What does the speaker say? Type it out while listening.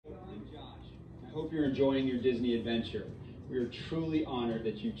hope you're enjoying your Disney adventure. We are truly honored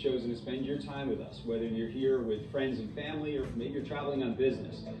that you've chosen to spend your time with us, whether you're here with friends and family or maybe you're traveling on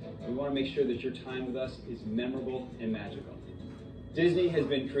business. We want to make sure that your time with us is memorable and magical. Disney has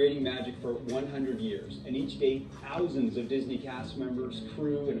been creating magic for 100 years, and each day thousands of Disney cast members,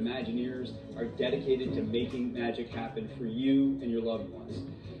 crew, and Imagineers are dedicated to making magic happen for you and your loved ones.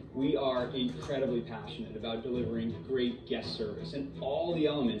 We are incredibly passionate about delivering great guest service and all the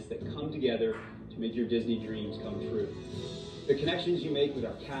elements that come together to make your Disney dreams come true. The connections you make with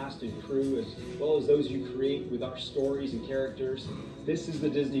our cast and crew, as well as those you create with our stories and characters, this is the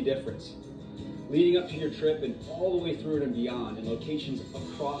Disney difference. Leading up to your trip and all the way through it and beyond, in locations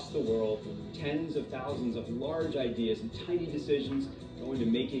across the world, tens of thousands of large ideas and tiny decisions go into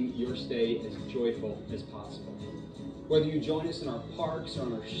making your stay as joyful as possible. Whether you join us in our parks or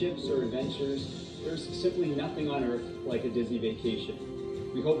on our ships or adventures, there's simply nothing on earth like a Disney vacation.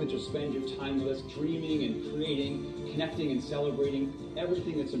 We hope that you'll spend your time with us dreaming and creating, connecting and celebrating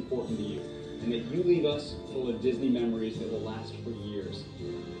everything that's important to you, and that you leave us full of Disney memories that will last for years.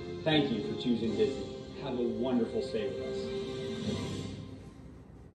 Thank you for choosing Disney. Have a wonderful stay with us.